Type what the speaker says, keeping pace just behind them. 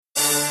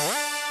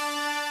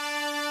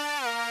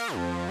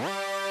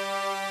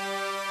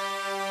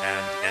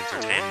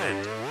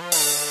entertainment.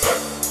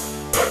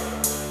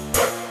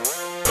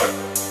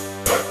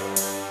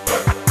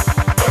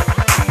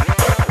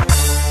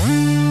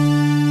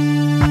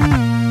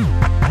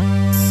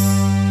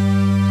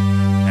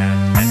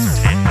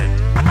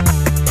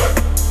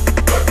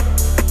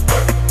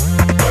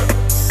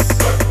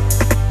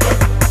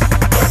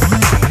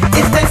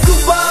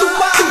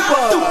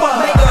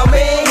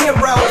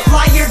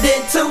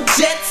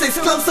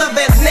 Exclusive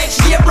as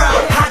next year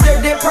out. Hotter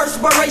than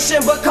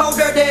perspiration, but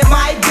colder than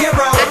my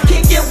bureau. I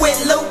kick it with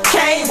Luke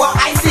Kane while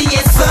Icy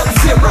is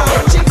Sub-Zero.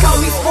 She call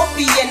me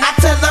Scorpion, I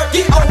tell her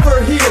get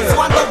over here.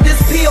 Swallow this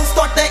pill,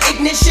 start the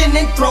ignition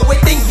and throw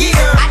it in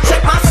gear. I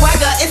check my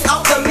swagger, it's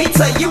off the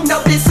meter, you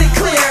know this is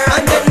clear.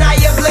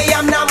 Undeniably,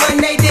 I'm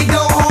nominated,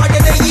 go hard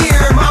of the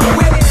year. My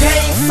whip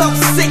game so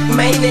sick,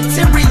 man,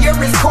 interior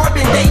is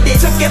carbon dated.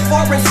 Took it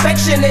for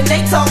inspection and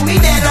they told me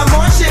that I'm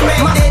Martian made.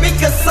 My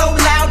speaker's so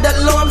loud, the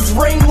alarms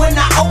ring when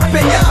I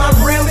open it. My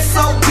rim's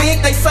so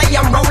big, they say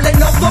I'm rolling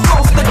over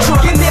monster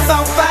truck. Give me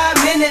about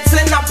 5 minutes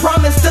and I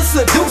promise to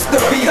seduce the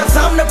beat. Cause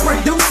I'm the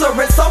producer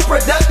and so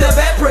productive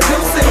at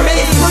producing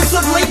me.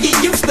 Exclusively get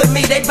used to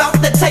me, they bout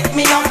to take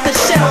me off the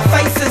shelf.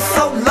 My face is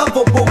so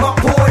lovable, my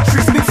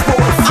poetry speaks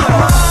for itself.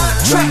 I'm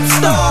a track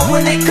star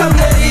when they come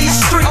to these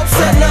streets,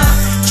 and a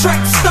track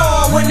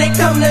star when they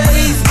come to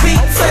these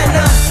beats, and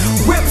a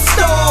whip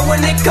star when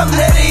they come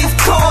to these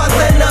cars,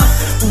 and a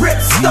rip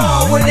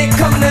star when they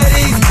come to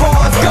these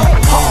bars. Go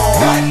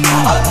hard,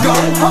 go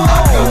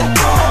hard,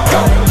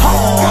 go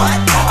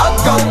hard,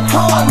 go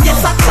hard.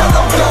 Yes, I tell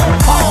them go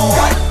hard,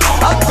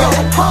 go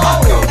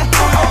hard,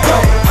 go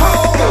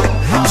hard.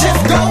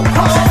 Just go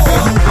hard.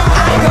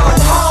 I go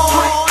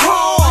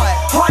hard,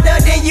 harder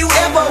than you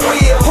ever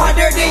will.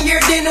 Harder than your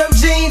denim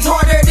jeans,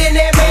 harder than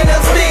that Man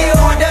of Steel,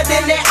 harder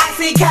than that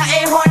Icy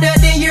Cotton, harder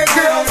than your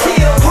girl's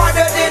heel,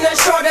 harder than a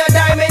shorter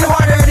diamond,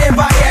 harder than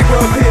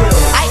Viagra pills.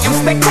 I am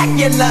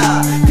spectacular,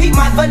 peep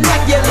my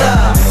vernacular,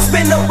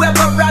 spin the web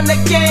around the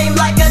game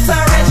like a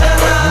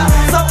tarantula.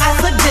 So I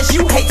suggest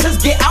you haters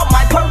get out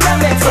my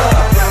perimeter.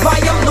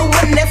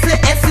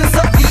 Bioluminescent essence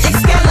of the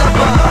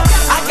Excalibur.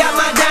 I got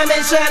my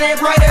diamond shining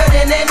brighter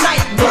than that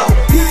night glow.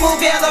 People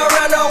gather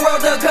around the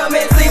world to come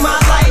and see my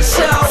light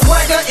show.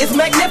 Swagger is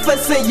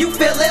magnificent, you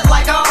feel it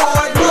like a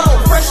hard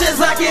blow. Fresh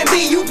as I can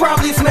be, you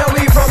probably smell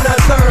me from the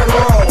third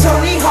row.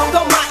 Tony Hawk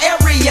on my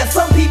area,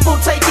 some people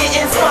take it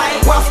in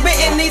spite. While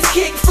spitting these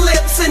kick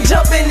flips and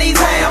jumping these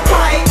half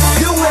pipes.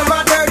 Doing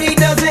my dirty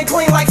doesn't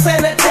clean like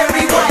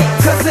sanitary white.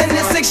 Cause in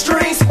this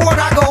extreme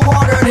sport I go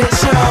harder than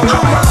show.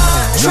 I'm a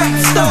track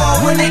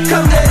star when they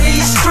come to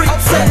these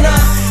streets, and a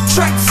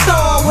track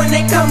star when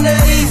they come to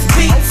these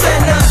beats,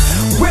 and a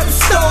whip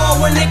star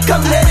when they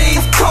come to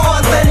these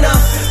cars, and a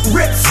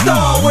rip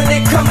star when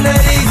they come to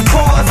these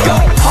bars. Go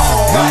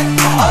hard,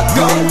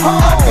 go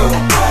hard,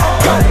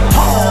 go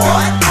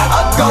hard,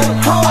 go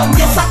hard.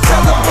 Yes, I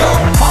tell them go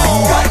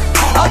hard,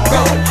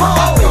 go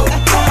hard,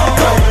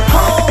 go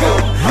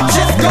hard.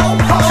 Just go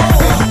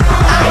hard.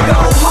 I go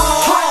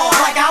hard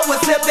like I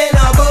was sipping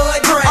a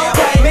Bud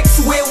Draft,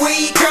 mixed with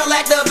weed, girl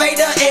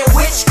activator, and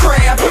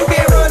witchcraft. You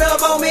can run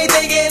up on me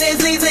thinking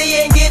it's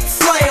easy and get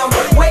slammed.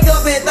 Wake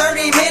up in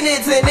 30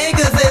 minutes and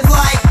niggas is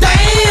like,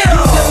 damn.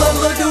 You feel a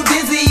little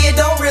dizzy, it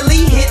don't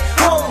really hit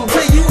home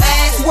till you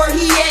ask where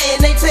he at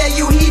and they tell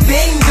you he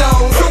been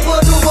gone. Super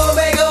duper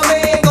mega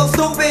man go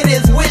stupid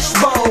as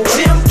wishbone.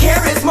 Jim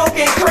Carrey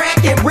smoking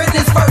crack and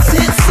Britney's first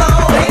hit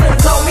song. They done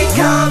told me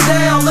calm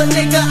down, but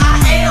nigga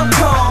I am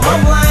calm.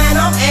 I'm lying,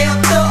 I'm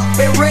amped up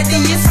and ready,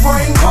 it's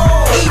spring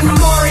home. Eating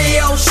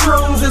Mario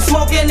shrooms and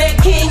smoking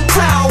that King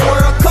Tower.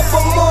 A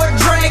couple more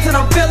drinks and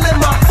I'm feeling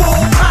my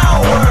full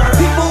power.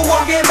 People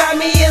walking by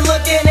me and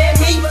looking at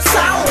me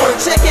sour.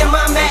 Checking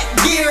my Mac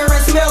gear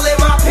and smelling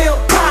my pimp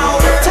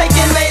powder.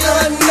 Taking they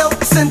little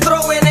notes and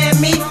throwing at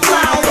me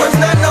flowers.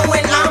 Not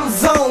knowing I'm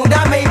zoned,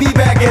 I may be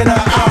back in an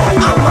hour.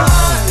 I'm a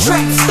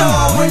track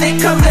star when they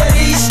come to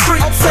these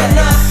streets, and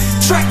a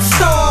track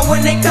star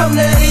when they come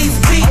to these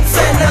beats,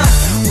 and a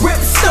rip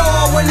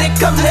star when they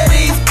come to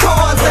these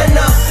cars, and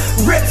a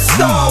rip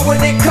star when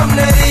they come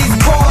to these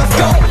bars.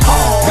 Go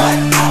hard,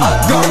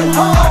 go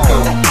hard,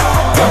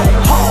 go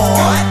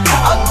hard,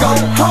 go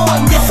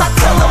hard.